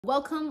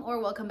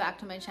Welcome back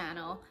to my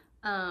channel.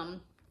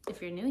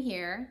 If you're new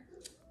here,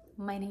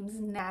 my name is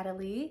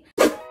Natalie.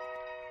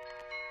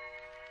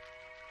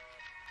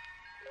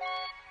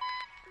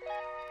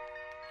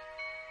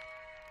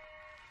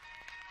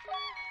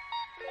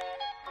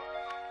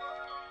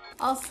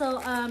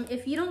 Also,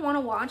 if you don't want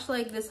to watch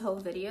like this whole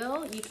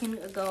video, you can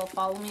go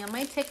follow me on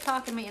my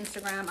TikTok and my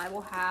Instagram. I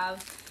will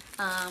have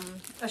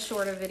a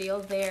shorter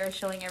video there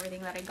showing everything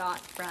that I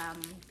got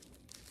from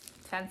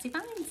Fancy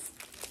Finds.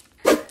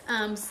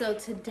 So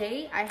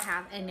today I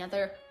have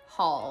another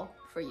haul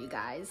for you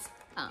guys.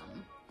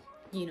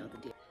 You know the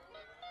deal.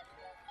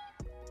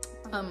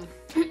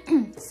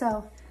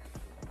 So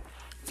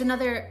it's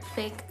another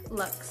fake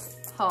Lux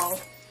haul,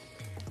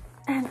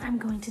 and I'm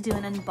going to do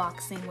an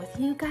unboxing with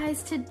you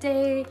guys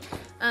today.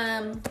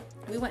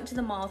 We went to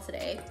the mall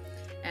today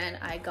and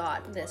I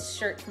got this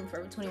shirt from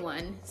Forever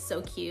 21.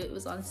 So cute, it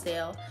was on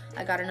sale.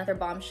 I got another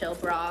bombshell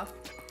bra,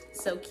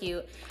 so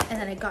cute.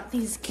 And then I got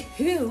these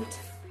cute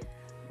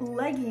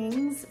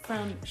leggings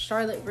from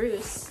Charlotte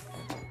Russe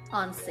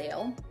on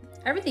sale.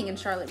 Everything in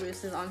Charlotte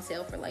Russe is on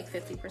sale for like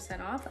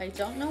 50% off. I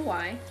don't know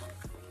why,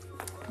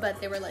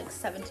 but they were like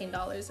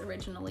 $17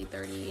 originally,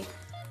 $30,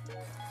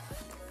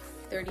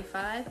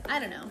 $35. I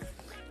don't know.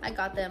 I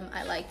got them,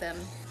 I like them.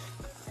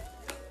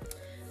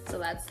 So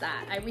that's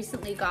that. I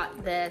recently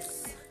got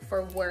this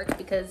for work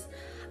because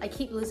I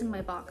keep losing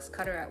my box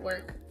cutter at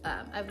work.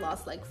 I've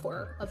lost like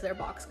 4 of their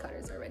box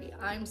cutters already.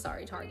 I'm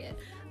sorry, Target.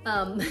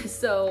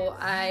 So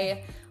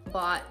I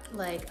bought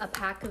like a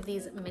pack of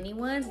these mini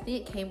ones. I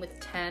think it came with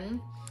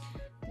 10,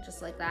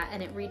 just like that,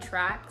 and it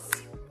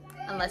retracts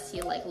unless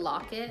you like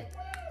lock it.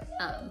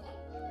 And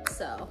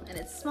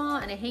it's small,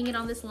 and I hang it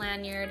on this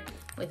lanyard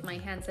with my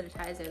hand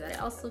sanitizer that I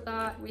also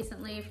got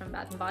recently from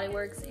Bath & Body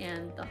Works,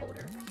 and the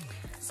holder.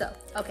 So,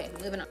 okay,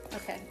 moving on.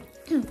 Okay.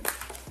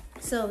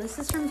 So this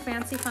is from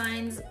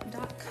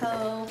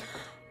fancyfinds.co.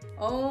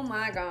 Oh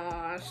my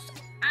gosh.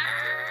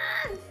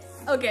 Ah!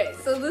 Okay,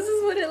 so this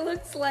is what it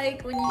looks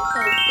like when you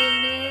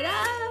open it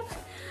up.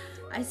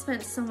 I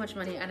spent so much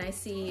money and I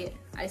see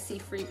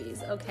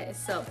freebies. Okay,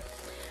 so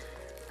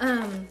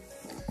hi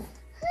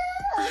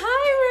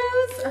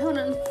Rose. Hold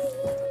on.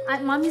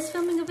 Mommy's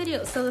filming a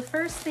video. So the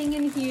first thing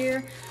in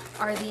here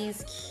are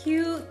these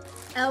cute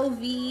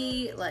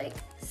LV like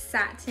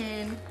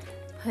satin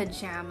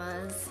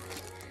pajamas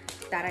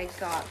that I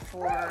got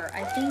for,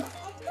 I think,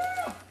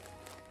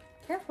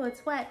 careful,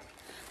 it's wet,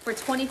 for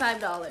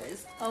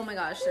 $25. Oh my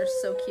gosh, they're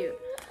so cute.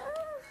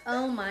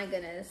 Oh my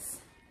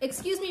goodness.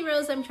 Excuse me,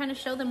 Rose, I'm trying to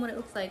show them what it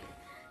looks like.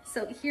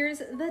 So here's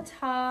the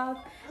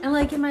top. And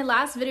like in my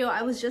last video,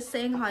 I was just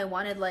saying how I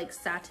wanted like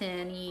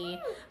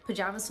satin-y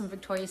pajamas from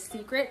Victoria's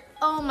Secret.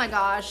 Oh my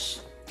gosh.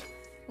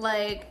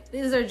 Like,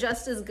 these are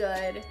just as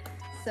good.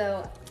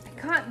 So I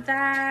got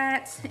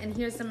that. And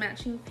here's the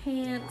matching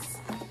pants.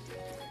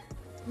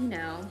 You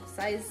know,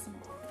 size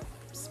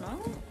small,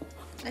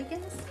 I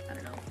guess. I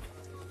don't know.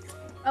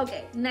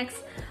 Okay,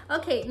 next,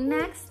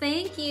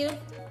 thank you.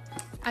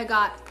 I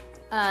got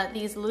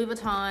these Louis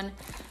Vuitton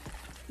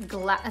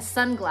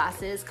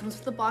sunglasses. Comes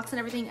with the box and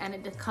everything, and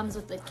it comes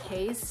with the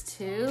case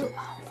too.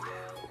 Oh wow.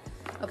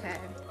 Okay.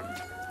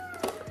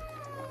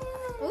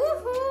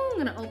 Woohoo! I'm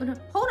gonna open her.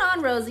 Hold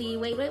on, Rosie.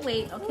 Wait.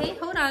 Okay,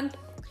 hold on.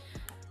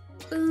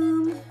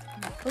 Boom.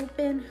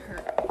 Open her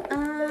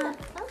up.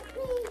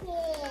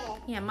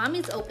 Yeah,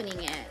 Mommy's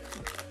opening it.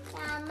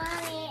 Yeah,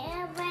 Mommy,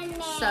 open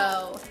it.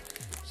 So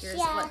here's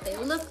what they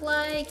look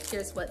like.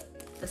 Here's what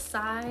the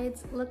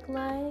sides look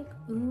like.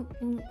 Ooh,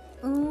 ooh,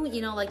 ooh.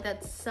 You know, like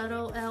that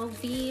subtle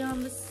LV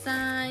on the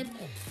side.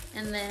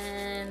 And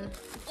then...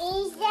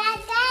 Is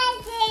that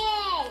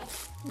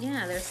glasses?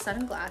 Yeah, they're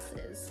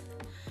sunglasses.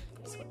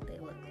 Here's what they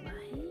look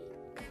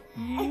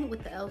like.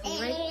 With the LV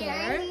right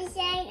there.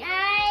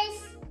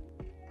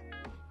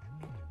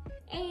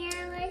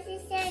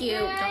 Cute.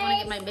 Don't want to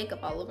get my makeup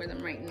all over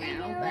them right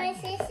now, but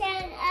put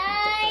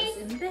those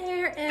in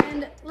there.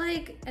 And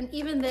like, and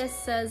even this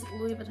says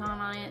Louis Vuitton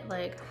on it.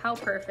 Like, how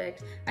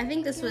perfect. I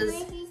think this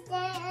was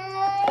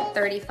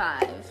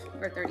 35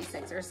 or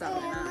 36 or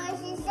something.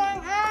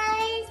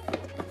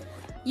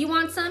 You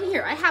want some?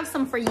 Here, I have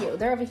some for you.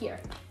 They're over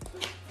here.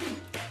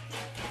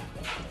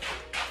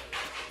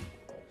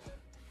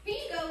 Here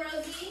you go,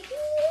 Rosie.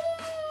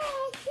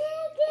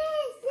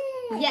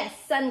 Yes,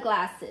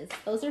 sunglasses.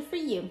 Those are for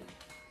you.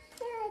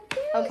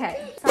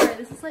 Okay, sorry,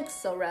 this is like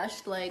so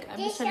rushed. Like, I'm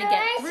just trying to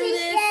get through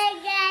this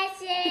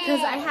because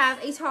I have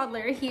a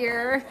toddler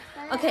here.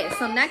 Okay,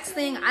 so next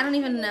thing, I don't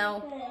even know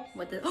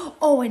what this,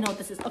 oh, I know what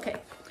this is. Okay,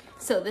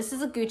 so this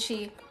is a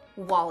Gucci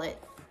wallet.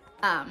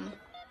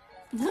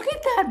 Look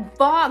at that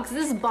box.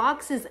 This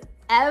box is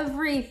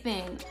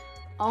everything.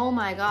 Oh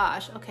my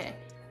gosh, okay.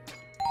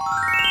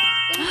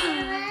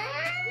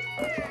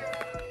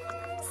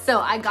 So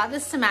I got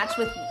this to match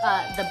with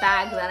the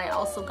bag that I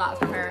also got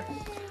from her.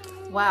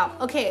 Wow.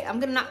 Okay, I'm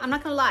not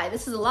gonna lie.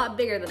 This is a lot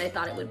bigger than I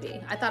thought it would be.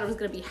 I thought it was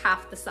gonna be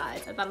half the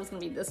size. I thought it was gonna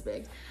be this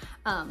big.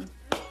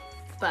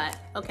 But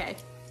okay,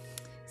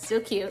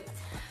 still cute.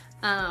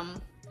 Oh,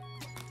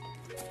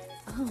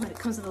 and it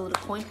comes with a little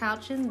coin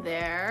pouch in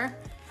there.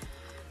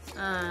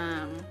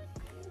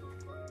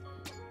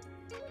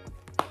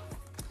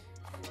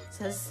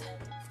 Says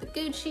the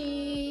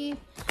Gucci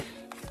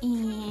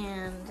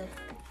and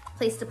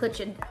place to put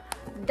your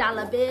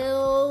dollar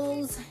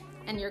bills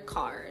and your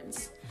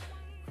cards.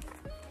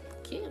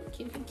 Cute,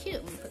 cute, cute,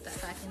 cute. Let me put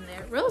that back in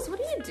there. Rose, what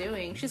are you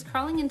doing? She's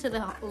crawling into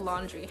the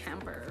laundry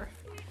hamper.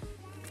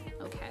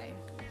 Okay.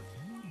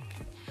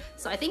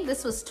 So I think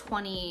this was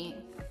 20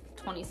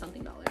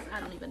 something dollars.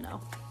 I don't even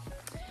know.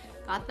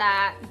 Got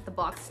that. The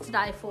box to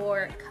die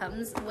for.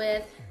 Comes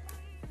with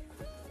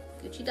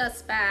Gucci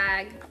dust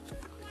bag.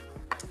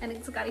 And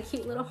it's got a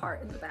cute little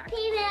heart in the back.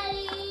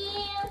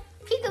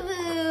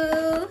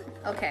 Peekaboo!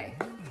 Okay.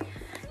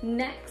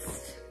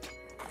 Next,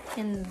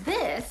 in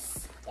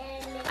this,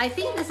 I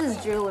think this is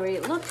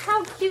jewelry. Look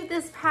how cute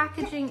this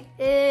packaging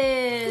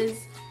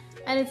is.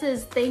 And it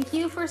says, thank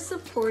you for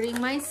supporting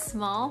my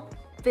small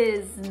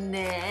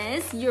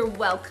business. You're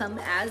welcome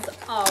as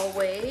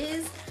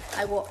always.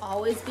 I will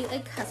always be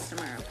a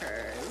customer of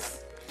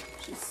hers.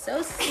 She's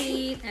so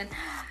sweet. And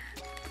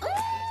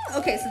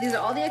okay, so these are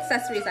all the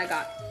accessories I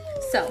got.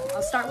 So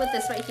I'll start with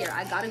this right here.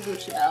 I got a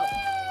Gucci belt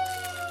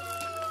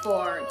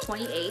for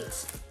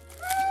 $28.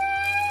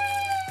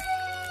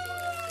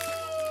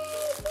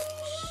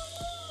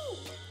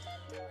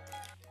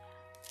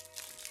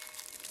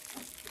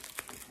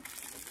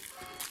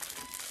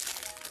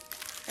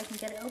 I can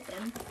get it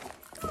open.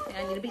 And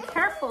I need to be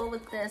careful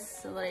with this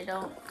so that I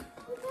don't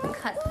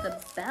cut the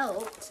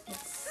belt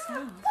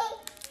itself.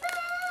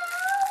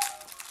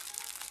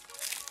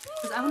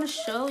 Because I want to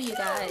show you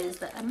guys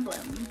the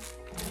emblem.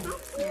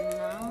 You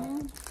know?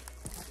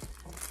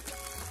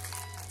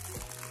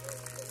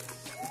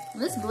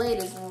 This blade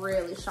is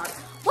really sharp.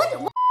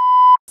 What?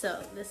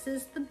 So this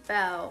is the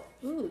belt.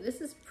 Ooh,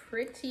 this is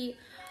pretty.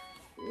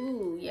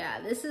 Ooh,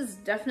 yeah, this is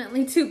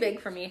definitely too big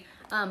for me.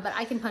 But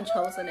I can punch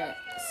holes in it.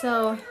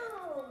 So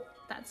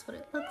that's what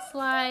it looks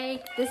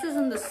like. This is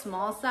in the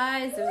small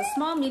size. There's a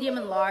small, medium,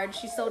 and large.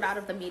 She sold out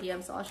of the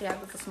medium, so all she had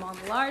was the small and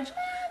the large.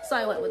 So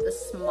I went with the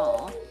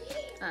small.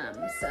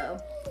 So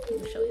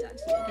let me show you that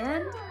to you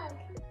again.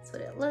 That's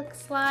what it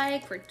looks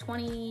like for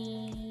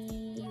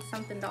 20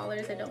 something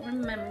dollars. I don't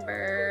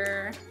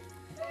remember.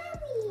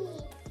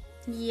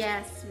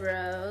 Yes,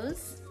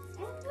 Rose.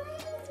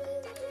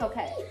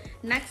 Okay,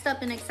 next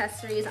up in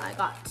accessories, I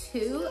got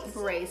 2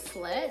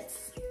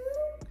 bracelets.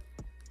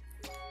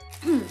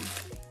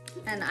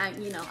 And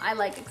I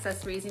like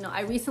accessories.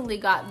 I recently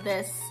got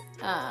this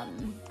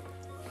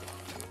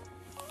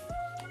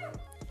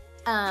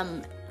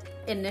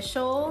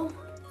initial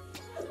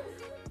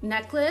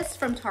necklace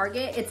from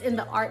Target. It's in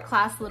the art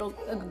class little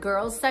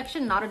girls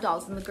section, not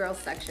adults, in the girls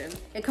section.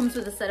 It comes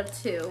with a set of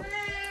 2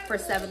 for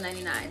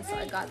 $7.99, so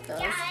I got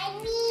those.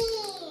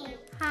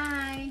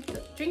 Hi,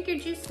 drink your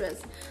juice,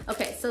 Rose.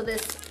 Okay, so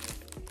this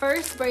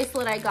first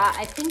bracelet I got,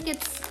 I think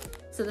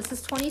so this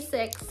is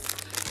 26.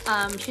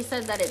 She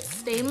said that it's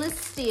stainless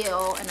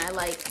steel, and I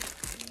like,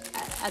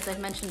 as I've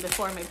mentioned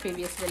before in my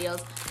previous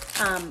videos,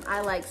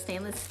 I like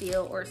stainless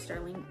steel or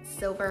sterling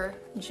silver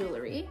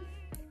jewelry.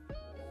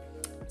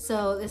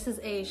 So this is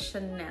a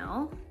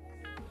Chanel.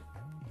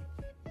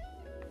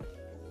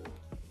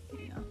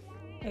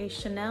 A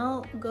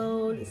Chanel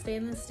gold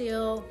stainless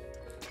steel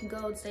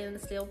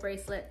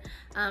bracelet,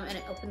 and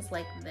it opens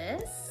like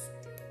this.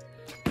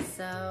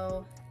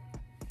 So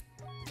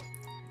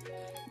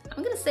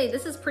I'm gonna say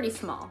this is pretty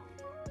small.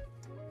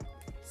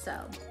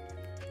 So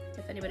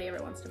if anybody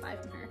ever wants to buy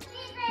from her,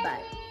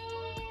 but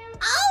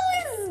oh,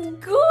 it's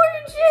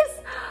gorgeous.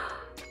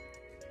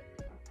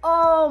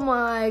 Oh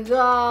my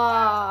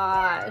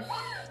gosh.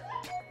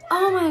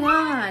 Oh my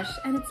gosh.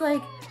 And it's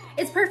like,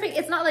 it's perfect.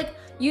 It's not like,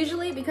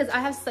 usually because I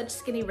have such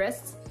skinny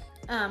wrists,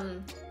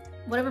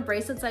 whatever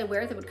bracelets I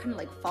wear, they would kind of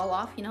like fall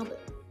off, but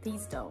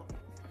these don't.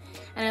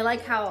 And I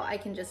like how I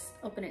can just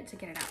open it to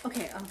get it out.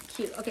 Okay, oh,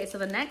 cute. Okay, so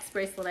the next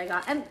bracelet I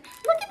got, and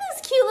look at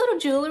this cute little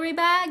jewelry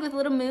bag with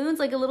little moons,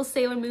 like a little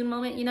Sailor Moon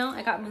moment,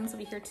 I got moons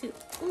over here too.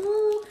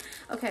 Ooh,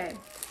 okay.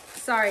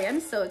 Sorry,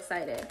 I'm so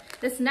excited.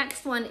 This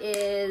next one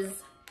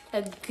is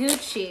a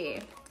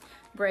Gucci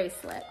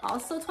bracelet,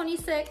 also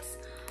 26,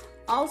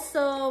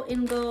 also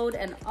in gold,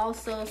 and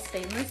also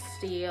stainless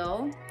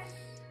steel.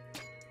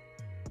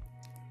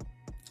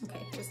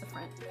 Okay, here's the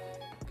front.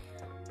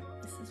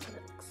 This is what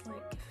it looks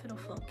like, if it'll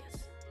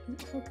focus. Is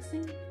it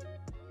focusing?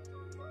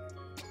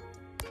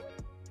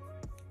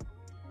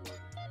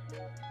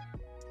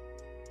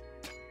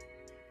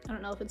 I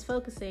don't know if it's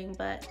focusing,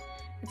 but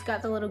it's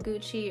got the little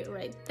Gucci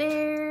right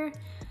there.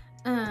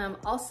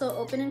 Also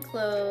open and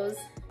close.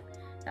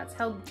 That's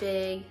how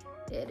big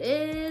it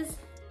is.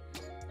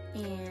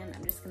 And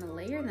I'm just gonna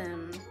layer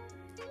them.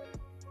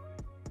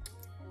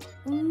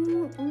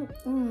 Ooh, ooh,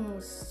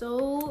 ooh,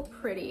 so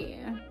pretty.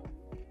 Am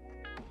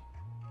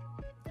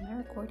I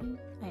recording?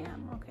 I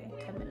am, okay,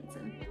 10 minutes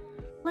in.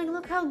 Like,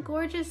 look how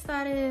gorgeous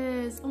that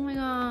is. Oh my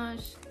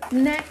gosh.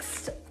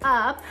 Next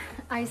up,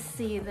 I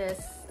see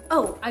this.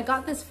 Oh, I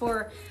got this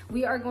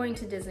we are going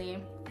to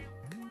Disney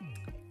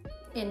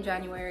in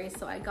January,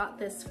 so I got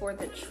this for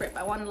the trip.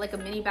 I wanted like a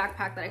mini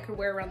backpack that I could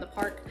wear around the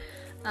park.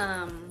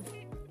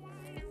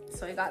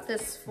 So I got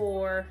this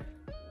for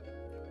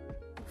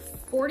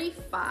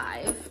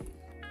 $45.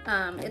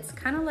 It's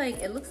kind of like,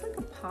 it looks like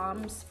a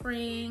Palm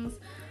Springs.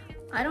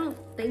 I don't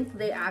think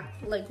they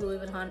act like Louis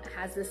Vuitton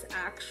has this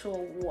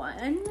actual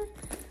one,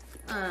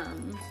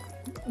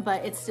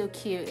 but it's still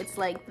cute. It's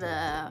like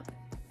the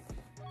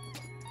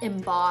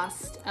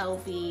embossed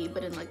LV,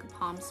 but in like a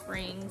Palm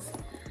Springs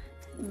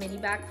mini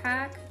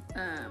backpack.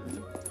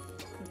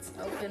 Let's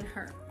open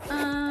her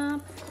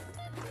up.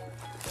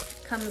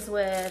 Comes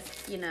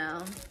with, you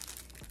know,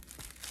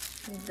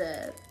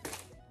 the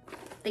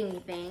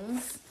thingy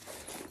things,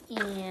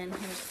 and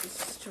here's the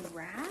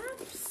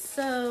straps.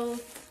 So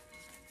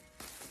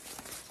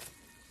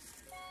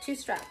 2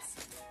 straps.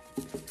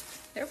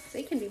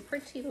 They can be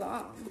pretty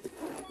long.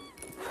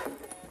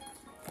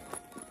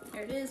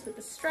 There it is with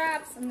the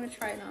straps. I'm gonna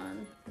try it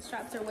on. The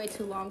straps are way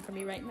too long for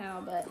me right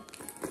now, but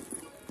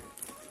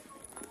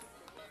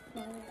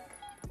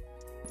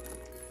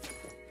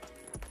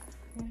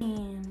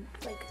and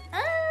like,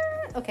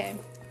 okay.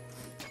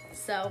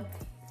 So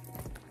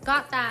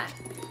got that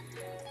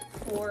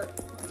for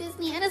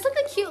Disney, and it's like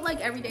a cute, like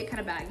everyday kind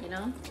of bag, you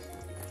know?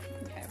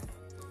 Okay,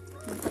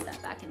 I'm gonna put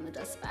that back in the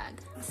dust bag.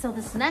 So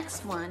this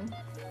next one,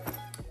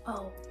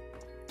 oh,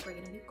 we're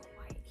gonna be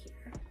quiet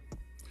here.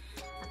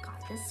 I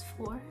got this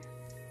for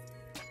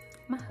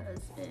my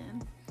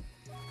husband.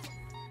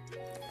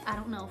 I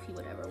don't know if he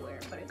would ever wear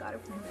it, but I got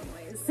it for him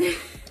anyways.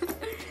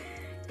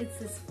 It's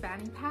this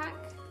fanny pack,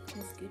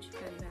 this Gucci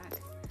fanny pack.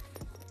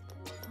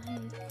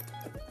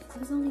 Like, it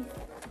was only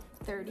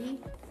 $30.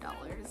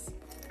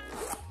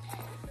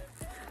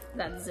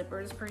 That zipper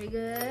is pretty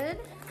good.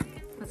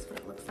 That's what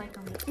it looks like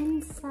on the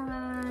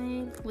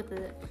inside, with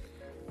the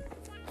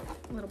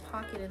little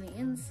pocket in the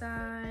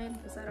inside.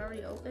 Was that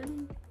already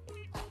open?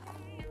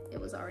 It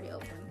was already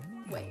open.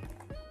 Wait.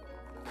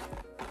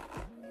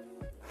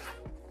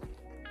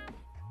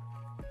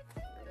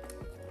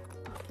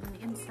 Pocket on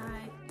the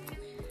inside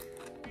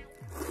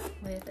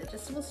with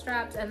adjustable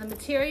straps, and the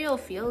material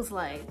feels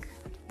like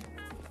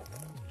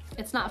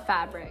it's not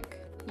fabric,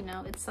 you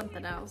know, it's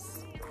something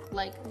else.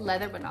 Like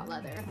leather, but not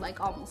leather, like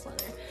almost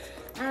leather.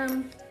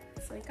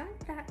 So I got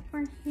that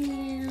for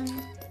him.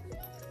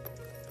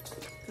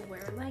 Could wear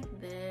it like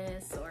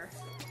this, or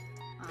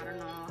I don't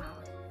know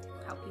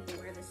how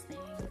people wear this thing.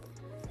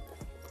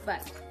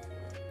 But,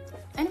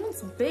 and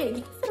it's big,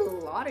 you can fit a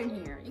lot in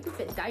here. You can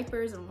fit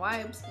diapers and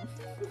wipes.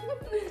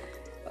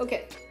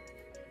 Okay,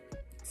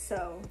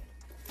 so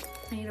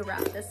I need to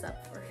wrap this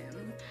up for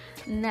him.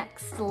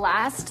 Next,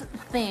 last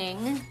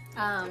thing,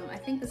 I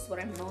think this is what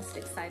I'm most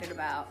excited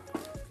about,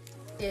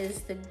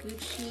 is the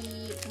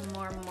Gucci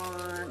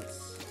Marmont,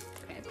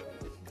 okay,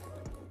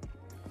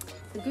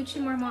 the Gucci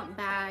Marmont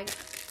bag.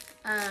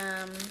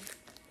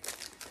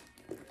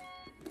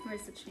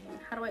 Where's the chain?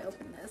 How do I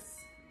open this?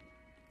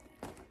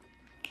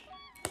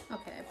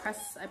 Okay, I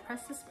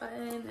press this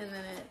button and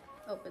then it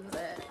opens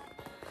it.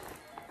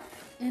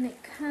 And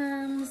it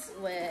comes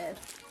with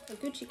a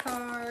Gucci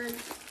card.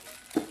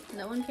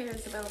 No one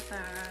cares about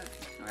that,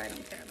 or I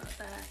don't care about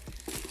that.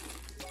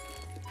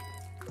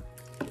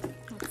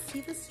 Let's see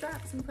the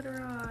straps and put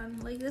her on.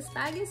 Like, this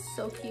bag is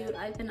so cute.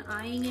 I've been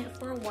eyeing it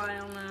for a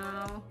while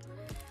now,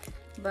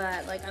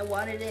 but like I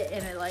wanted it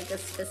in a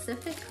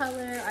specific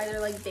color, either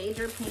like beige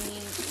or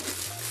pink,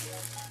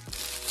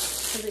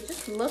 because it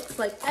just looks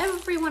like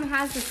everyone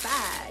has this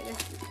bag.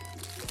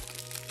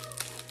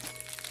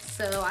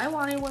 So I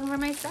wanted one for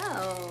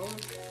myself.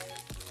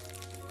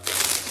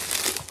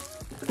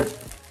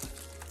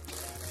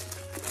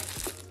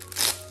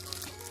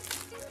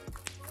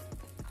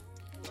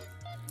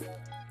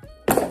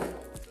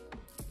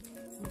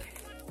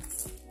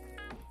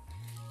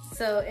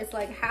 So it's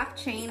like half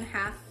chain,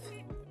 half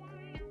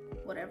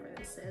whatever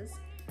this is.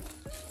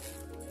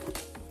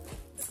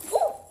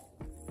 Ooh!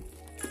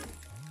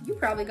 You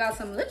probably got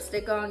some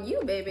lipstick on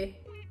you, baby.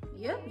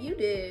 Yep, you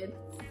did.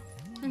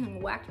 And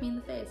whacked me in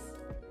the face.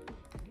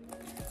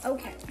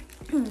 Okay.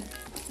 Now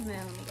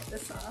let me get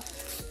this off.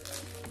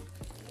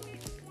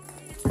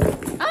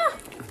 Ah!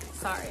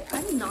 Sorry,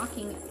 I'm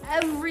knocking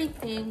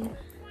everything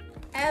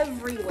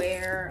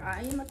everywhere.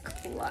 I am a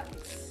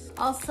klutz.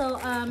 Also,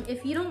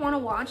 if you don't want to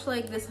watch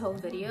like this whole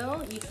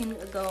video, you can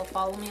go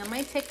follow me on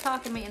my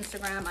TikTok and my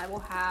Instagram. I will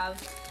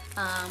have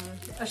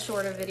a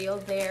shorter video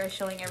there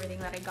showing everything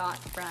that I got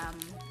from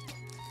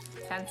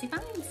Fancy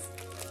Finds.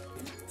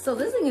 So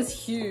this thing is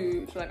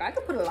huge. Like, I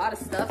could put a lot of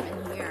stuff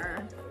in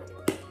here.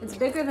 It's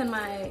bigger than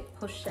my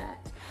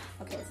pochette.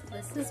 Okay, so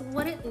this is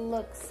what it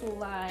looks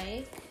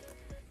like.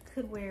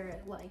 Could wear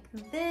it like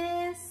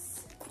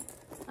this.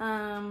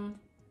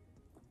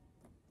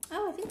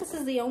 Oh, I think this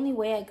is the only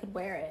way I could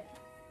wear it.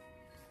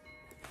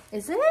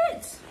 Is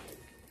it?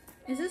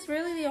 Is this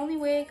really the only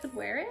way I could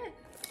wear it?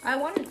 I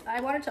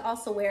wanted to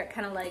also wear it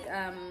kind of like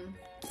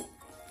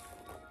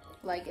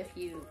if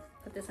you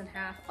put this in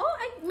half. Oh,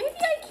 maybe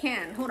I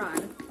can. Hold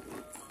on.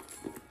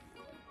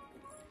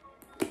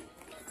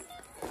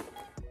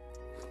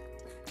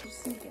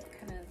 Just need to get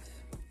kind of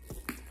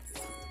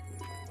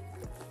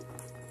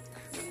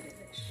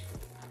creative-ish.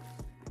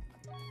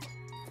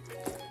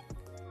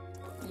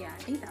 Yeah,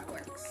 I think that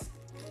works.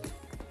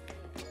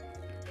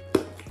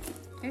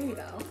 There you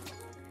go.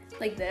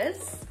 Like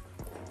this.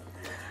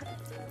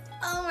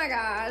 Oh my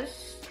gosh.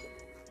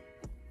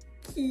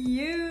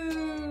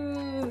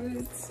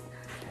 Cute.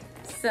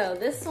 So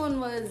this one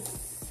was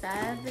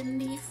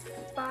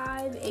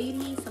 75,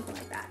 80, something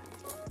like that.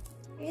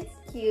 It's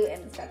cute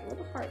and it's got a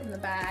little heart in the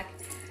back.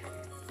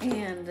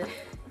 And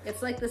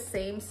it's like the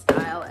same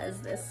style as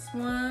this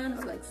one,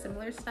 or like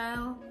similar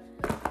style.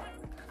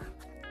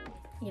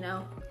 You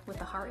know, with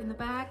the heart in the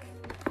back.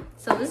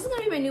 So this is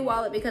gonna be my new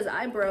wallet because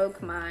I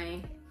broke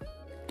my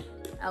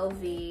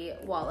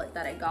LV wallet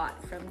that I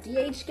got from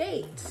DH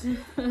Gate.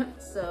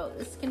 So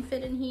this can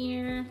fit in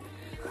here.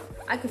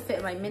 I could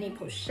fit my mini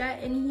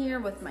pochette in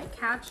here with my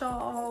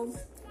catch-alls.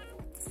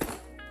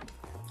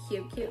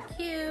 Cute, cute,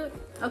 cute.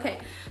 Okay,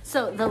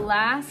 so the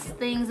last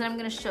things that I'm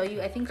gonna show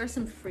you, I think are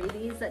some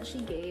freebies that she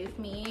gave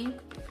me.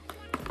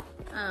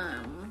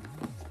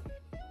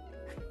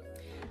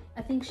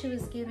 I think she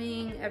was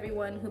giving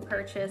everyone who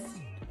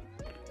purchased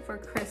for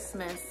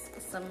Christmas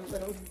some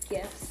little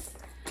gifts.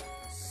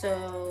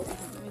 So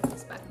let me put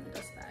this back in the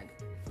dust bag.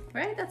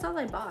 Right, that's all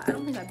I bought. I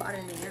don't think I bought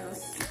anything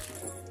else.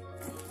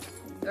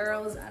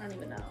 Girls, I don't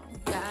even know.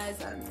 Guys,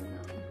 I don't even know.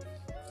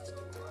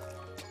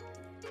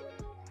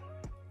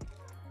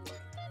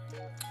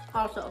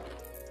 Also,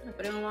 if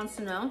anyone wants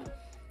to know,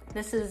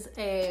 this is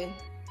a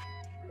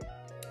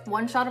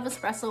 1 shot of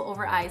espresso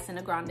over ice in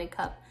a grande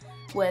cup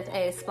with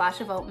a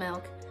splash of oat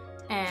milk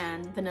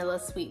and vanilla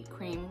sweet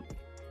cream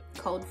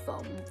cold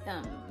foam.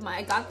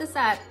 I got this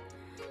at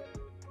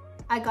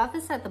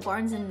the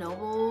Barnes &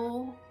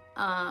 Noble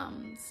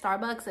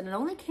Starbucks, and it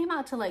only came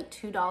out to like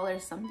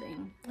 $2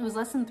 something. It was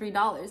less than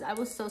 $3. I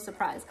was so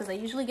surprised because I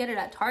usually get it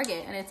at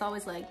Target and it's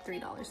always like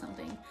 $3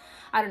 something.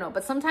 I don't know,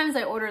 but sometimes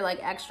I order like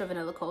extra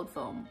vanilla cold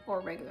foam or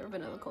regular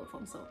vanilla cold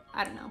foam, so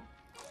I don't know.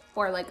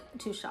 Or like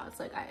 2 shots,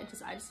 like I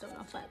just don't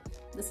know. But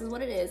this is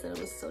what it is, and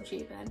it was so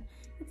cheap and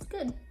it's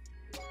good.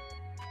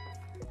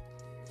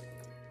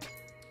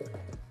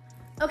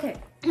 Okay,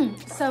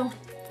 so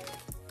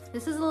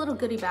this is a little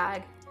goodie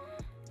bag.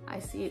 I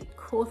see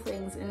cool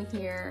things in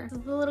here. This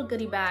is the little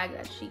goodie bag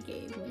that she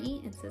gave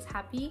me. It says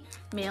Happy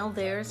Mail.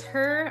 There's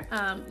her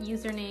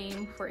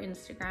username for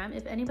Instagram.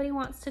 If anybody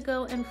wants to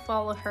go and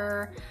follow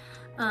her,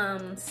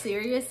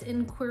 serious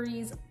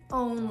inquiries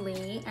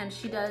only. And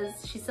she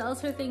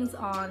sells her things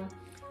on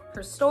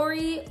her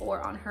story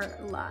or on her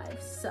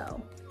live.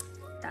 So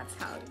that's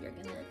how you're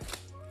gonna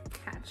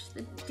catch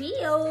the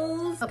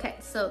deals. Okay,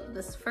 so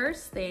this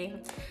first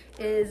thing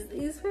is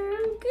these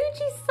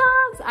Gucci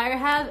socks. I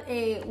have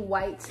a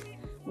white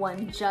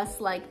one just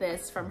like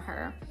this from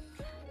her,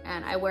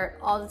 and I wear it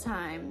all the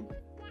time,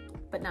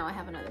 but now I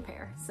have another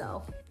pair,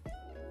 so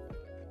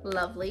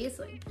lovely.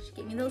 So she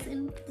gave me those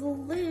in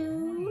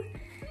blue.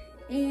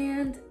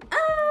 And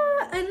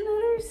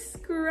another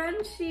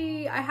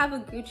scrunchie. I have a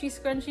Gucci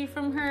scrunchie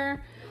from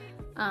her.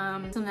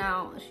 So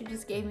now she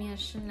just gave me a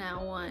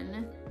Chanel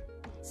one.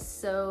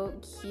 So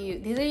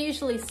cute. These are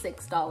usually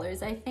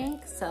 $6, I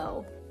think.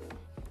 So,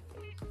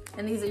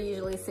 and these are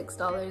usually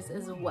 $6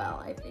 as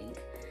well, I think.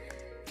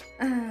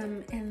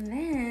 And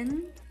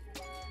then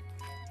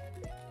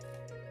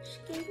she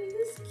gave me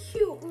this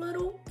cute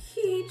little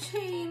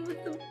keychain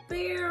with the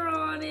bear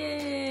on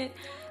it.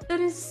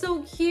 That is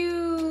so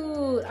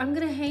cute. I'm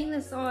gonna hang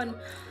this on.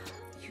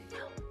 You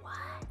know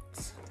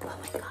what? Oh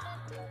my gosh.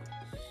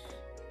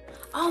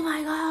 Oh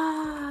my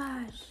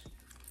gosh.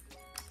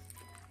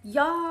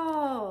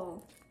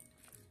 Y'all,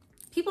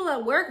 people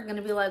at work are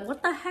gonna be like,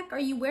 what the heck are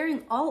you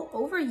wearing all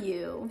over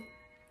you?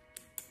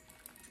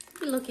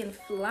 You're looking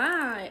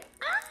fly.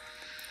 Ah!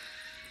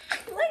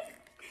 Like,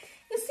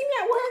 you see me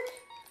at work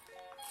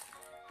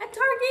at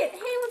Target,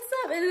 hey, what's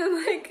up? And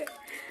I'm like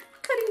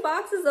cutting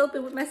boxes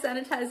open with my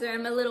sanitizer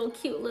and my little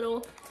cute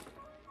little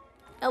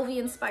LV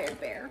inspired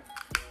bear.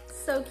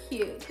 So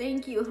cute.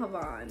 Thank you,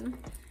 Havan.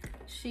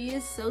 She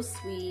is so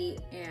sweet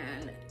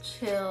and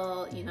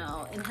chill, you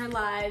know, in her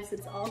lives.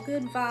 It's all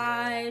good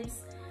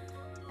vibes.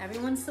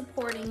 Everyone's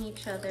supporting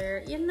each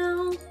other, you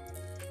know.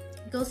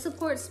 Go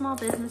support small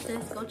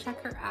businesses. Go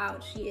check her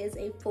out. She is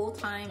a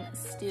full-time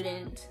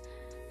student,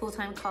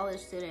 full-time college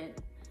student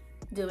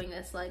doing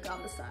this like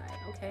on the side,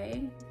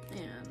 okay?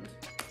 And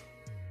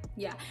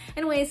yeah.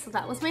 Anyway, so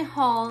that was my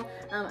haul.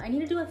 I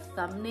need to do a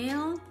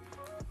thumbnail.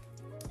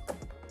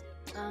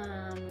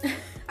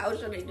 How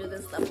should I do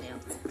this thumbnail?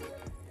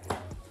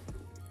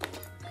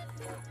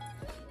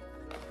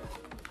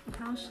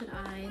 How should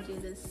I do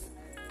this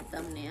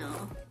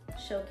thumbnail?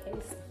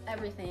 Showcase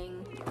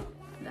everything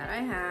that I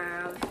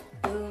have.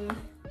 Boom,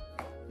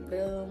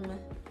 boom.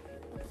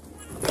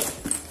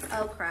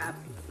 Oh crap.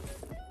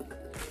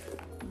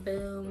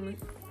 Boom,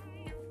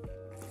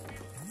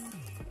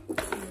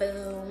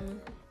 boom.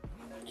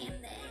 And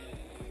then,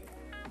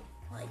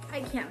 like,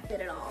 I can't fit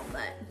it all,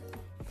 but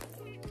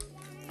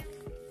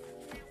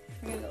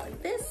we're gonna go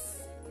like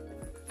this,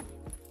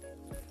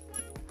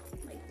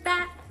 like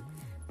that,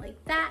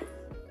 like that.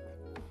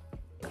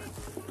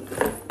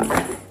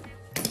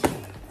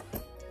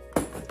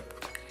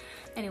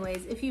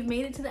 anyways, if you've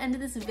made it to the end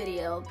of this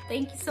video,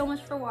 thank you so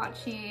much for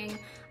watching.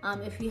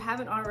 If you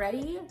haven't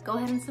already, go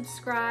ahead and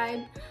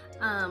subscribe.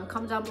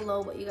 Comment down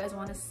below what you guys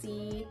want to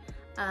see.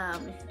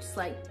 If you just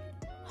like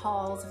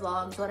hauls,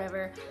 vlogs,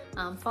 whatever.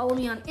 Follow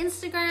me on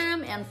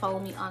Instagram and follow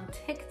me on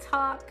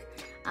TikTok.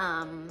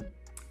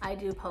 I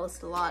do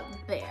post a lot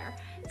there.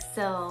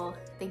 So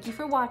thank you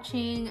for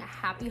watching.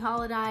 Happy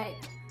holidays,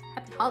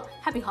 huh?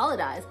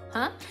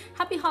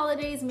 Happy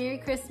holidays, Merry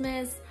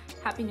Christmas,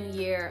 Happy New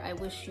Year. I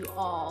wish you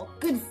all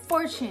good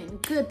fortune,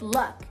 good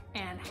luck,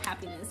 and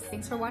happiness.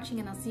 Thanks for watching,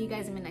 and I'll see you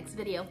guys in my next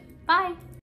video. Bye.